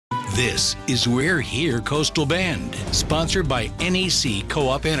This is We're Here Coastal Bend, sponsored by NEC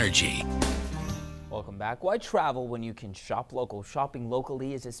Co-op Energy. Welcome back. Why travel when you can shop local? Shopping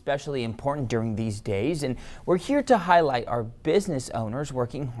locally is especially important during these days, and we're here to highlight our business owners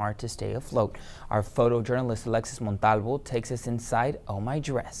working hard to stay afloat. Our photojournalist Alexis Montalvo takes us inside Oh My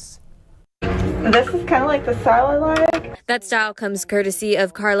Dress. This is kind of like the style I like. That style comes courtesy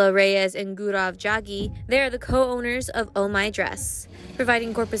of Carla Reyes and Gurav Jaggi. They are the co-owners of Oh My Dress,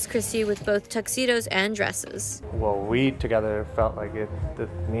 providing Corpus Christi with both tuxedos and dresses. Well, we together felt like it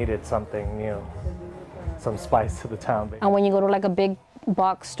needed something new, some spice to the town. And when you go to like a big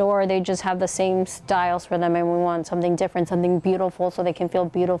box store, they just have the same styles for them, and we want something different, something beautiful, so they can feel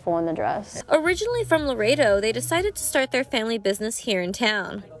beautiful in the dress. Originally from Laredo, they decided to start their family business here in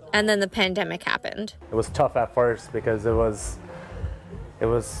town. And then the pandemic happened. It was tough at first because it was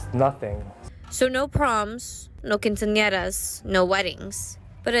nothing. So no proms, no quinceañeras, no weddings.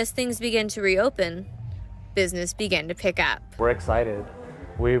 But as things began to reopen, business began to pick up. We're excited.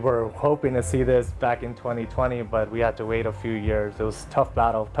 We were hoping to see this back in 2020, but we had to wait a few years. It was a tough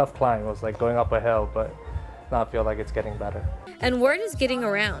battle, tough climb. It was like going up a hill, but now I feel like it's getting better. And word is getting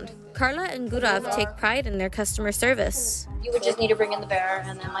around. Carla and Gurav take pride in their customer service. You would just need to bring in the bearer,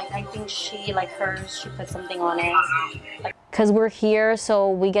 and then I think she put something on it. Because we're here, so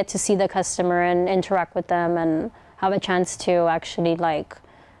we get to see the customer and interact with them and have a chance to actually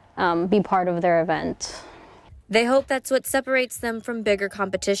be part of their event. They hope that's what separates them from bigger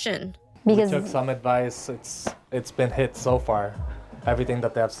competition. Because we took some advice. It's been hit so far. Everything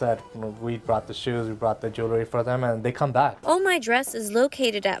that they have said, we brought the shoes, we brought the jewelry for them, and they come back. Oh My Dress is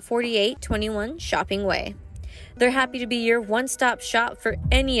located at 4821 Shopping Way. They're happy to be your one-stop shop for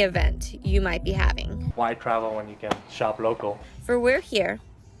any event you might be having. Why travel when you can shop local? For We're Here,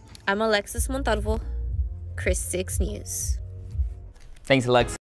 I'm Alexis Montalvo, Chris 6 News. Thanks, Alexis.